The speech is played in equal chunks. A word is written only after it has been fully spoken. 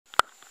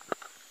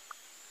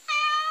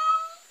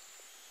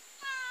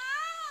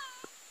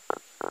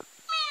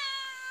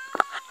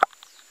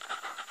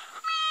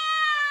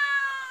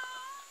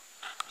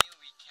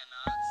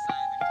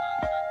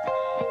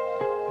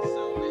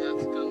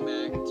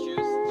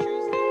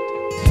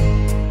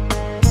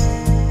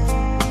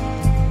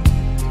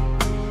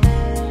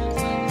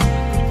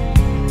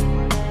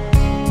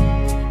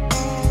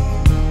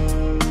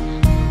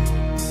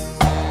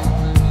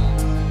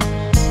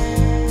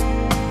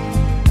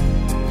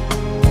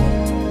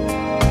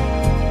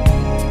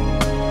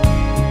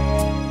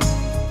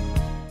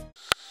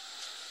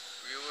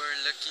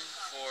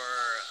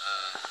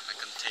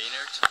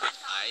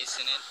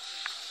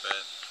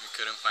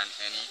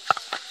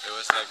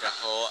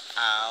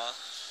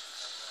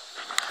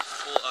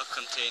full of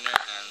container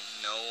and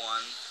no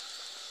one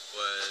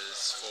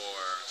was for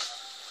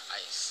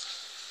ice.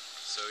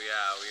 So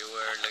yeah, we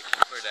were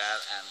looking for that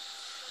and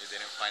we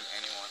didn't find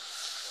anyone.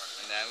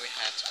 And then we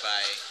had to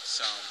buy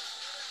some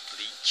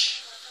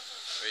bleach,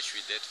 which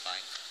we did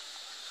find.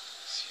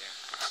 So yeah,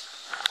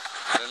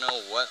 I don't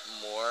know what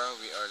more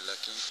we are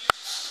looking for.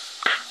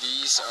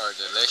 These are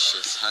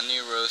delicious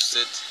honey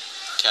roasted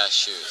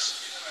cashews,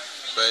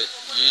 but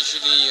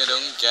usually you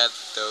don't get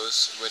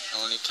those with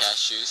only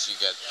cashews. You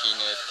get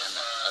peanut and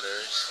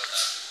others.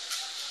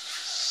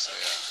 So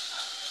yeah,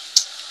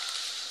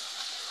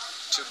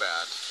 too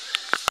bad.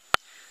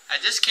 I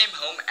just came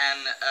home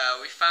and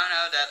we found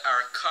out that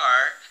our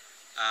car,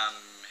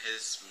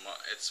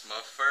 its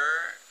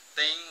muffler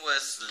thing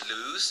was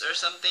loose or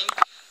something,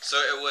 so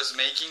it was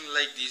making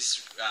like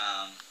these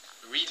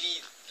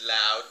really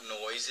loud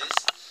noises,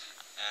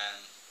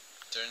 and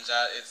turns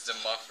out it's the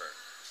muffler.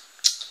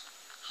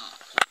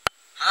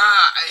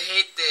 I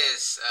hate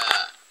this.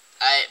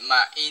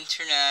 My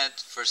internet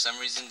for some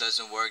reason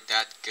doesn't work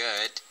that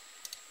good,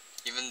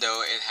 even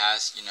though it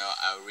has, you know,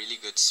 a really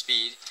good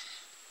speed.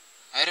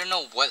 I don't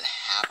know what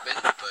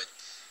happened, but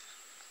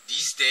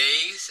these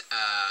days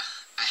I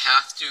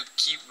have to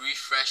keep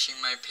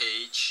refreshing my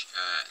page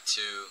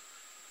to,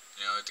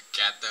 you know, to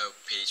get the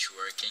page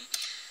working.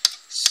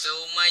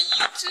 So my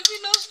YouTube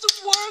is not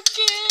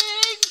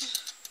working.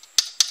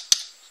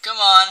 Come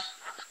on,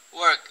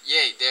 work!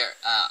 Yay! There.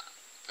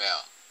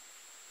 Well,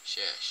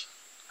 shush.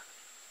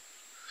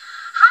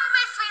 Hi,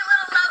 my sweet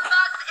little love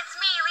bugs. It's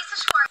me, Lisa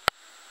Schwartz.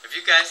 Have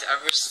you guys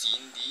ever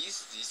seen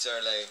these? These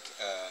are like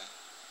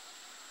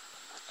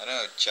I don't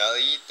know,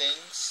 jelly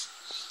things.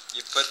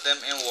 You put them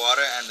in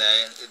water and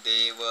then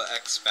they will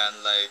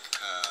expand like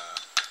I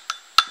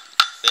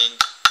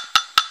think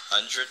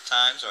 100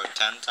 times or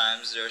 10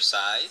 times their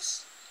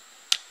size.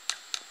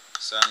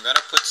 So I'm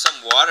gonna put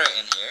some water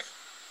in here.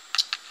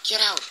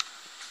 Get out!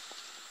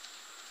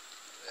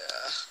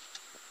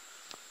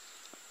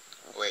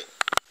 Wait.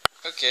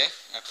 Okay,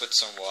 I put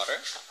some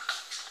water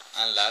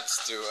and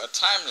let's do a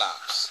time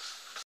lapse.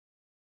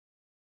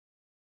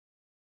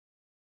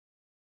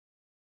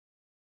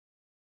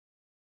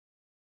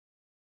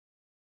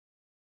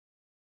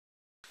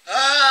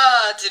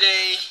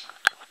 Today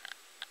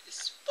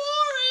is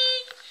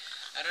boring.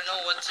 I don't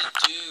know what to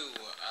do.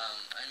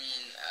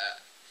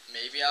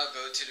 Maybe I'll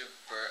go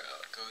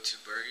to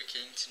Burger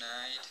King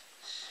tonight.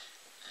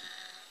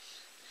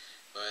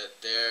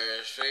 But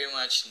there's pretty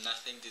much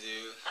nothing to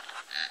do.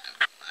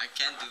 I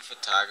can't do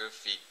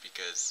photography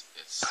because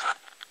it's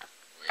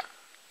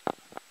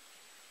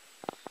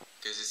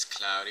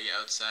cloudy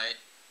outside.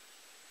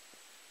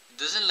 It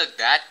doesn't look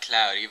that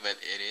cloudy, but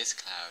it is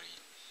cloudy.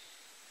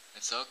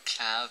 It's all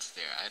clouds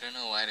there. I don't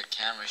know why the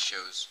camera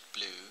shows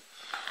blue.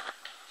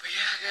 But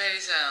yeah,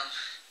 guys, I'm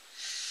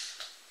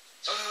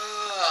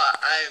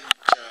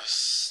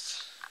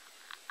just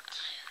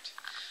tired.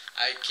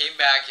 I came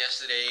back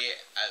yesterday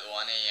at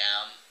 1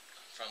 a.m.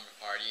 from the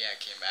party. I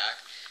came back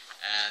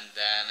and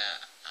then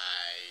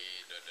I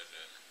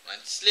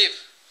went to sleep.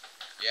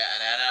 Yeah,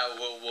 and then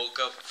I woke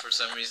up for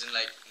some reason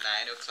like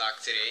 9 o'clock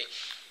today,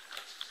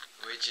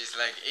 which is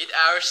like 8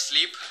 hours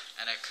sleep,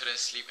 and I couldn't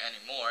sleep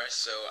anymore.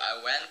 So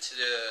I went to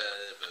the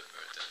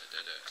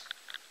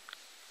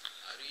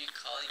how do you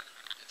call it?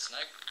 It's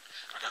like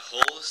the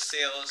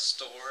wholesale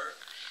store,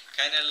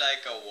 kind of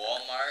like a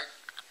Walmart.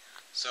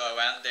 So I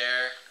went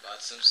there,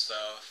 bought some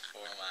stuff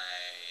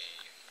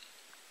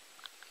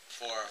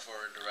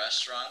for the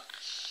restaurant.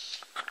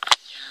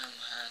 Yeah, I'm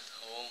at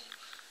home.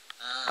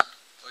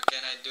 What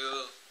can I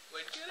do?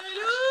 What can I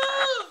do?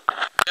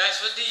 Guys,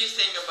 what do you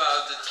think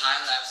about the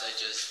time lapse I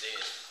just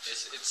did?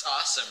 It's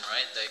awesome,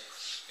 right? Like,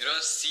 you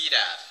don't see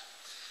that.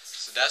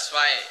 So that's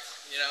why,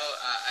 you know,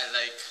 I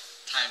like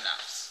time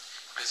lapse.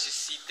 Because you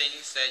see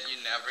things that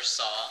you never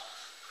saw.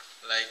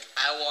 Like,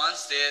 I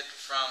once did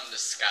from the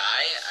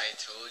sky, I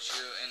told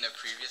you in the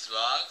previous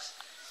vlogs.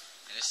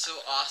 And it's so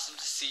awesome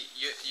to see.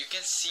 You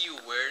can see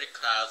where the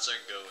clouds are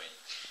going.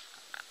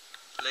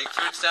 Like,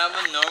 for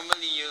example,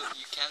 normally you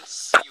can't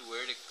see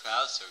where the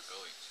clouds are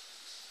going.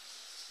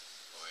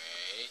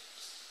 Wait.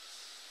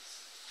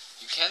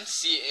 You can't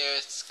see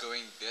it's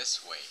going this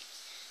way.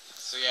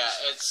 So yeah,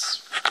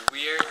 it's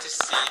weird to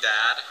see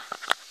that.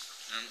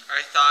 And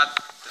I thought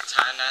the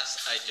time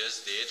lapse I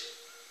just did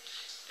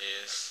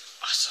is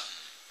awesome.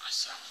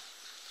 Awesome.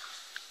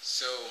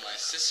 So my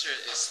sister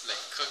is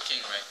like cooking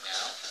right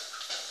now.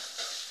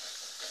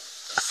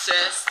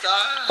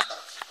 Sister,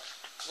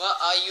 what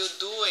are you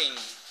doing?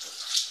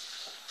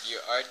 You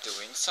are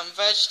doing some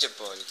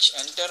vegetables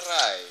and the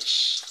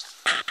rice.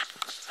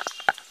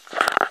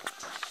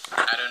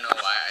 I don't know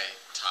why I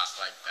talk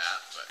like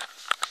that, but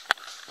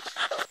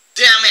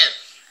damn it!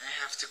 I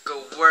have to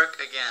go work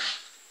again.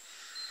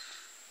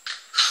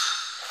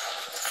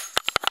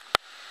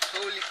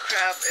 Holy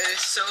crap, it is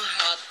so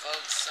hot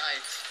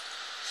outside.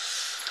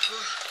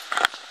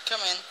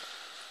 Come in.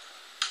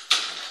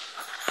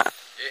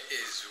 It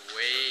is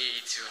way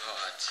too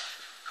hot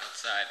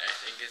outside. I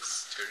think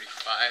it's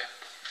 35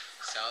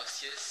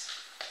 Celsius,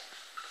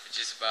 which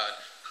is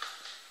about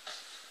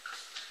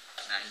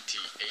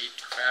 98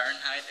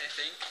 Fahrenheit, I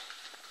think.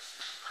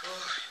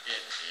 Oh,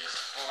 it is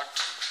hot.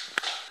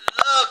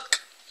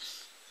 Look!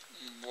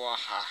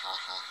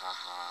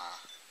 Wahahahaha.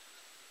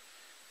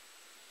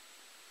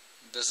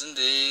 Doesn't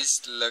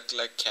this look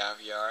like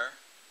caviar?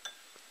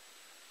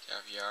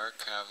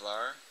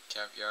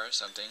 Caviar,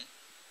 something.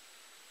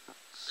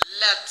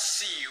 Let's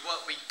see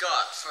what we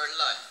got for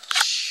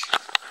lunch.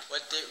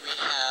 What did we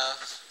have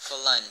for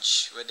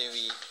lunch? What did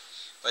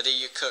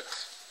you cook?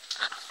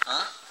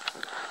 Huh?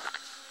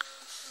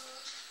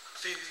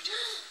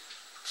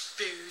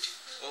 Food.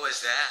 What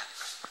was that?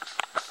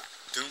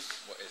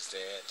 What is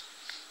that?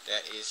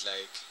 That is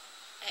like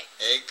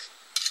egg.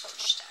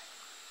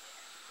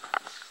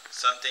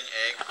 Something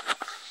egg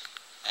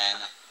and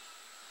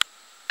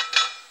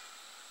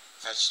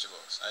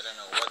vegetables. I don't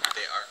know what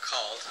they are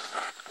called.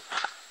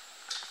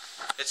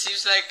 It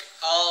seems like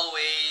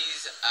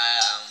always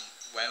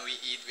when we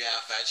eat we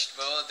have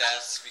vegetable.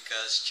 That's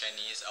because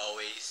Chinese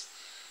always,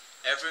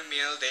 every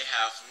meal they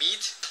have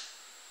meat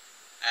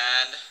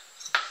and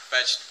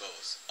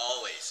vegetables.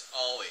 Always.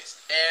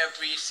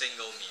 Every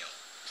single meal.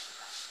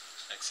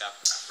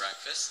 Except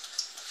breakfast,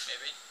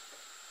 maybe.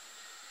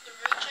 The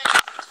real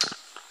Chinese,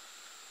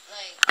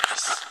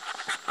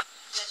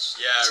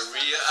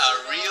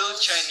 like, real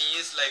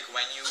Chinese, like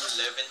when you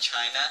live in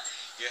China,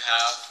 you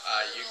have,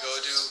 you go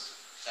to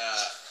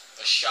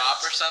a shop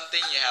or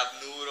something, you have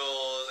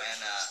noodles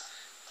and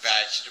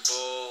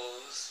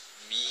vegetables,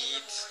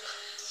 meat,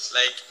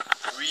 like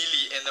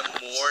really in the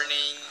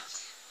morning,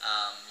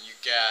 you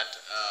get,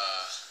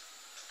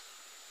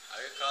 how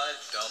do you call it,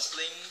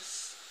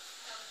 dumplings,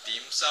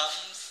 dim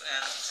sums,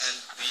 and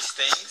these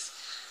things,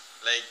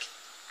 like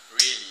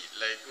really,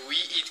 like we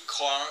eat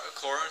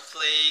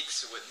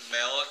cornflakes with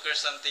milk or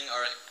something,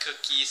 or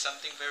cookies,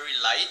 something very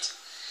light.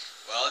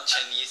 Well,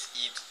 Chinese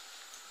eat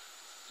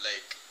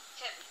like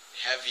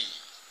heavy.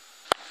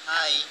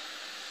 Hi.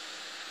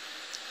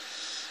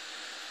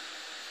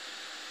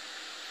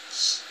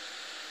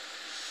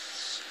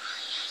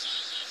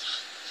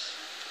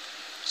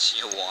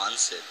 She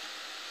wants it.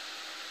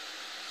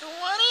 You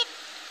want it?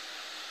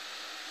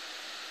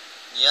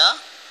 Yeah?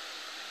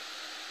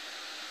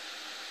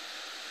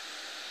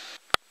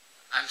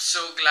 I'm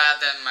so glad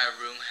that my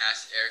room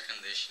has air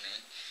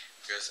conditioning,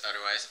 because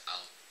otherwise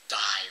I'll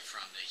die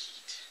from the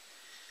heat.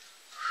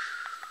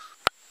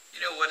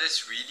 You know what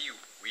is really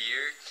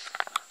weird?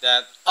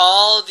 That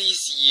all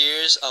these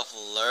years of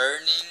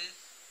learning,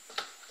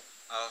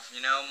 of,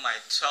 you know, my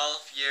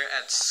 12th year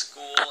at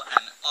school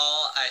and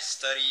all I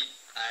studied,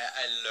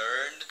 I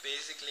learned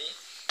basically,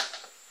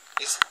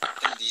 is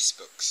in these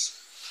books.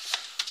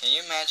 Can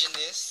you imagine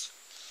this?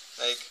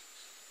 Like,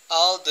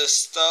 all the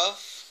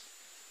stuff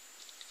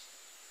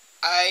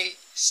I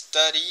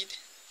studied,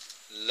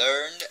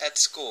 learned at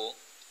school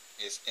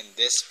is in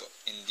this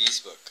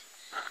book,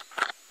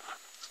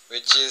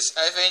 which is,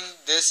 I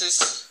think this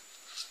is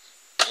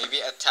maybe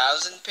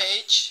 1,000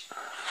 page.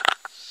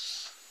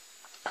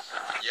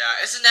 Yeah,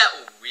 isn't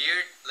that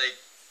weird? Like,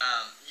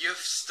 you've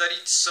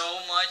studied so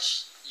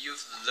much,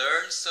 you've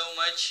learned so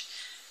much,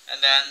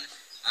 and then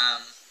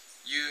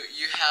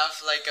you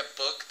have like a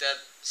book that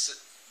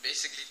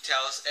basically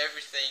tells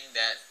everything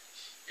that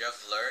you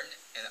have learned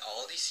in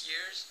all these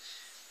years.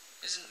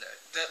 Isn't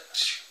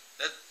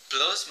that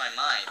blows my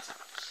mind?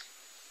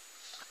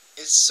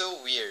 It's so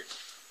weird.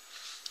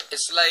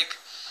 It's like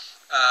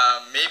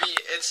maybe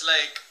it's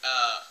like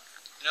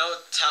you know,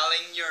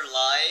 telling your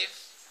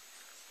life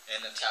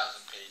in 1,000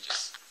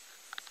 pages.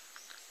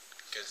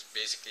 Because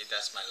basically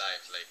that's my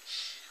life. Like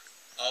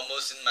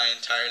almost in my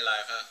entire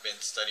life I've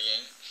been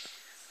studying.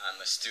 I'm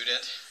a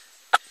student.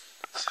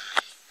 So,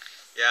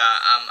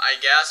 yeah, I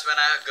guess when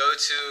I go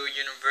to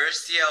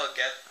university I'll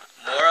get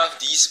more of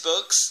these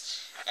books.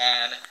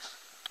 And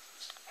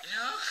you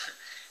know,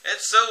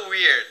 it's so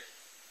weird.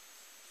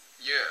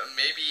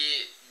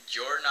 Maybe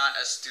you're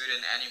not a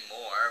student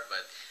anymore,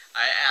 but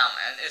I am,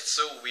 and it's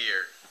so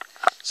weird.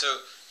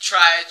 So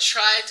try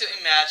to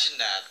imagine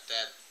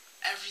that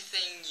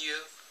everything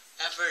you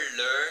ever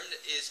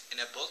learned is in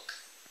a book.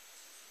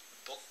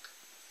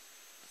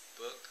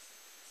 Book.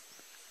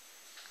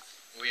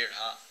 Weird,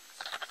 huh?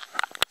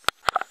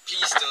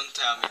 Please don't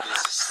tell me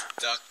this is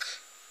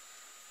stuck.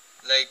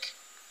 Like,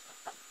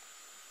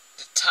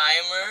 the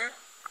timer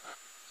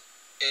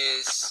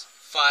is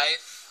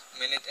 5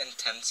 minutes and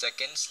 10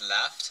 seconds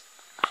left,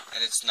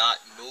 and it's not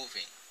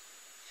moving.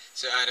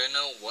 So I don't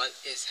know what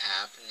is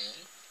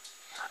happening,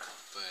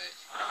 but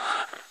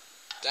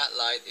that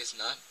light is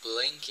not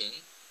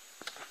blinking.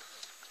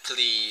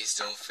 Please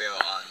don't fail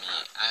on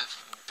me. I've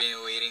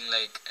been waiting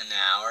like an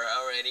hour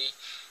already,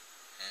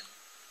 and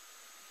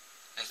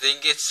I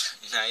think it's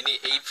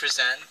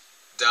 98%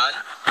 done.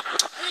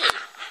 Hey,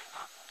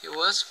 it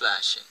was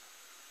flashing.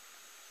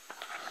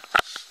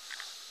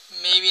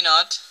 Maybe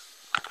not.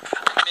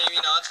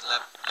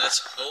 Let's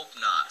hope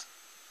not.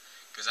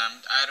 Because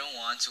I don't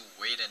want to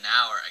wait an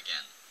hour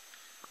again.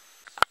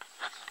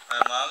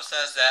 My mom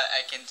says that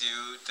I can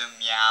do the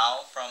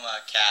meow from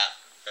a cat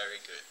very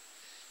good.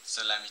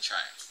 So let me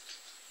try.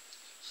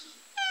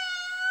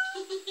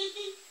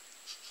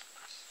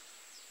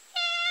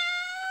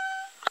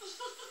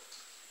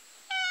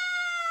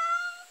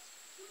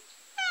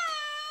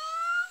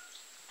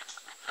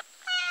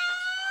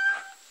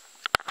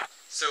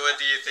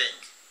 you think?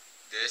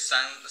 Did it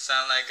sound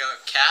like a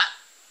cat?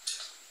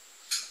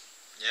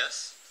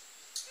 Yes?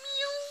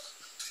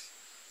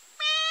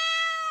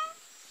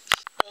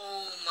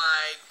 Oh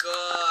my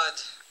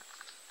god.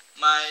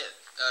 My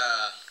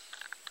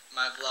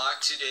vlog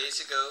 2 days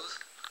ago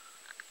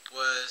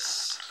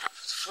was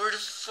for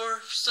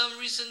some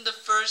reason the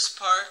first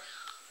part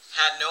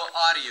had no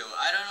audio.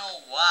 I don't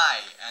know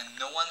why, and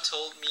no one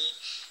told me.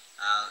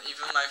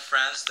 Even my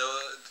friends,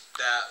 though,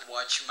 that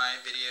watch my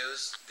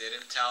videos,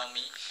 didn't tell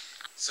me.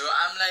 So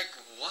I'm like,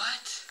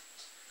 what?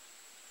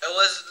 It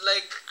was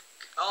like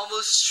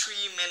almost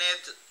 3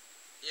 minute,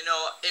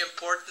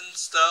 important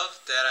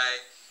stuff that I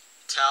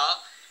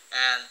tell,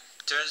 and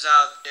turns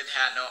out it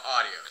had no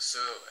audio, so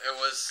it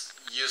was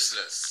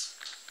useless.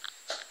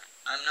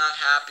 I'm not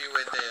happy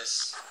with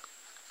this.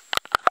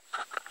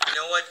 You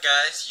know what,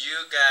 guys?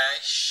 You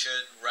guys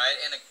should write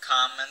in the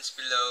comments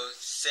below,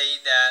 say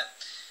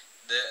that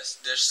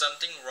there's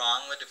something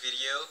wrong with the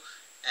video,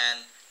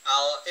 and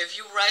if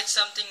you write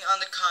something on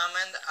the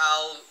comment,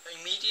 I'll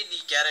immediately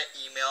get an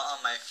email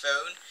on my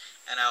phone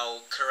and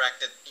I'll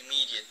correct it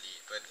immediately.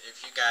 But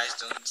if you guys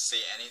don't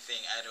say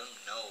anything, I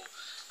don't know.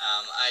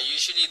 I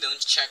usually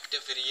don't check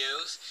the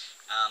videos.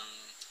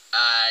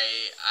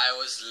 I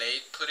was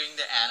late putting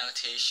the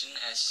annotation,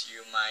 as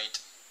you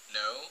might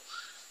know.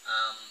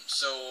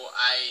 So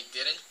I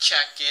didn't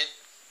check it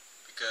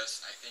because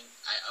I think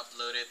I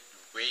uploaded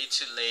way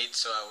too late,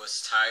 so I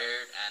was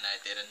tired and I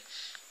didn't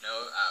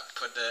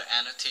put the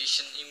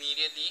annotation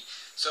immediately,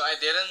 so I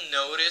didn't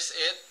notice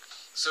it.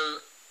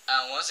 So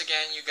once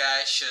again, you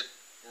guys should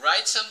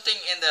write something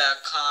in the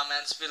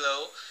comments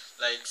below,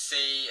 like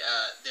say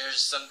there's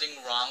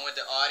something wrong with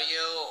the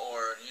audio,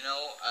 or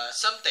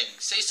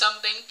say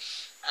something,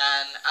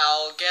 and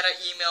I'll get an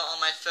email on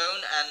my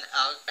phone and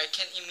I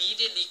can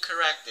immediately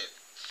correct it.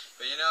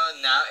 But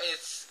now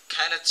it's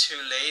kind of too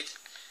late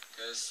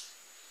because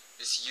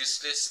it's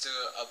useless to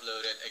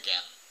upload it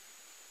again.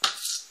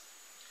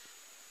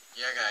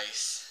 Yeah,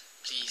 guys,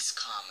 please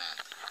comment.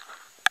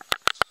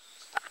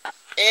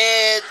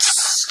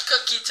 It's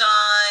cookie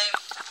time!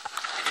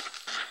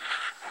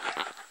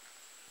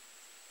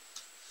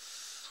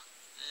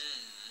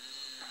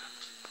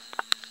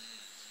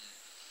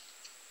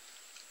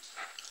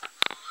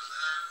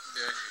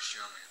 This is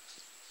yummy.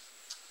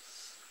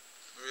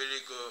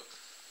 Really good.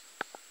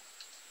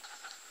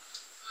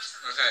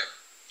 Okay,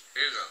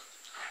 here you go.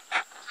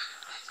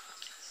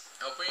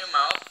 Open your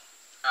mouth.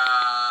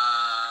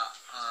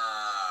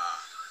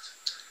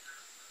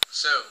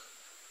 So,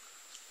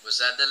 was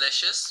that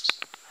delicious?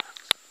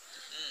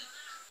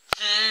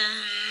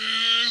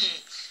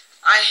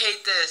 I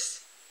hate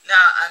this.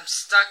 Now I'm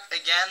stuck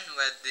again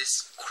with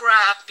this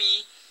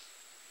crappy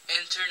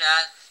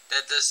internet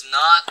that does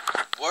not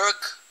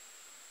work.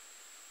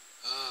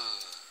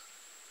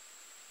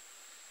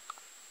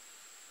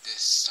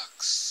 This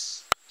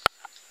sucks.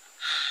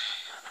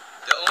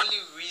 The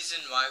only reason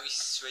why we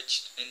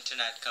switched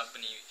internet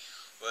company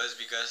was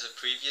because the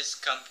previous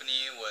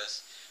company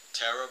was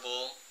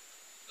terrible.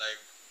 Like,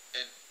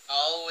 it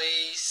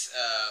always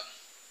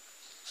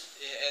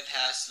it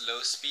has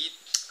low speed.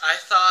 I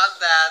thought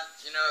that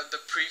the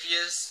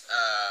previous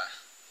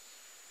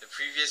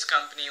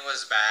company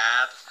was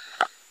bad,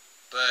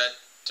 but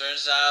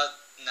turns out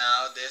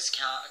now this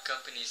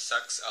company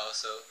sucks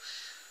also.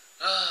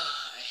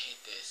 I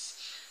hate this.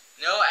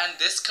 No, and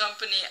this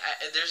company,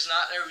 there's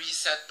not a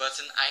reset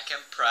button I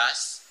can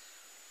press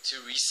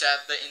to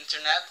reset the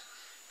internet,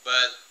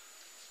 but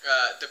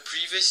the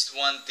previous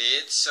one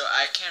did, so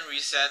I can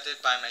reset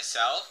it by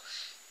myself.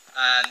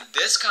 And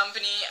this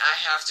company, I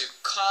have to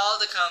call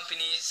the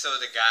company so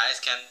the guys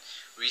can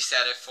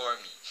reset it for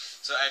me.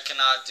 So I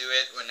cannot do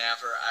it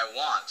whenever I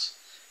want,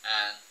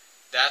 and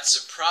that's the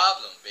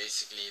problem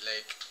basically.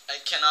 Like, I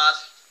cannot.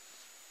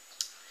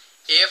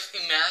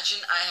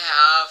 Imagine I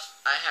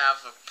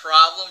have a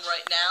problem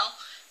right now,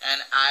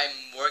 and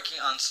I'm working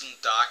on some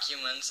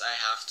documents I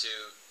have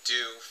to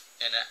do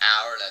in an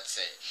hour, let's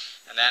say,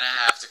 and then I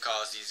have to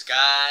call these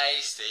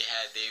guys. They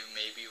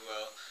maybe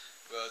will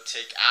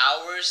take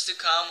hours to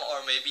come,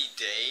 or maybe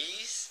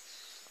days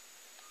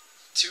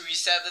to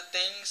reset the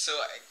thing.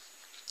 So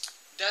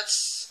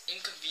that's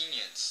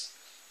inconvenience.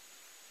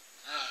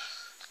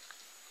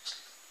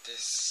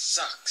 This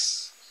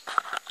sucks.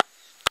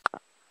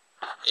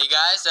 Hey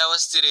guys, that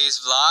was today's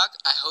vlog.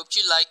 I hope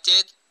you liked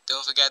it.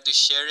 Don't forget to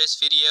share this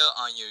video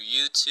on your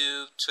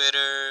YouTube,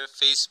 Twitter,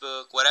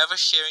 Facebook, whatever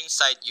sharing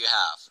site you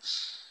have.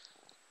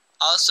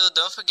 Also,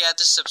 don't forget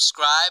to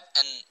subscribe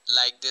and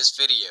like this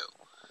video.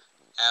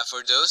 And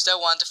for those that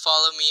want to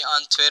follow me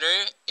on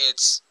Twitter,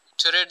 it's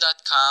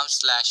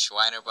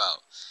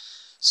twitter.com/WinerBao.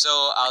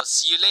 So I'll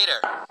see you later.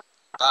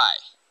 Bye.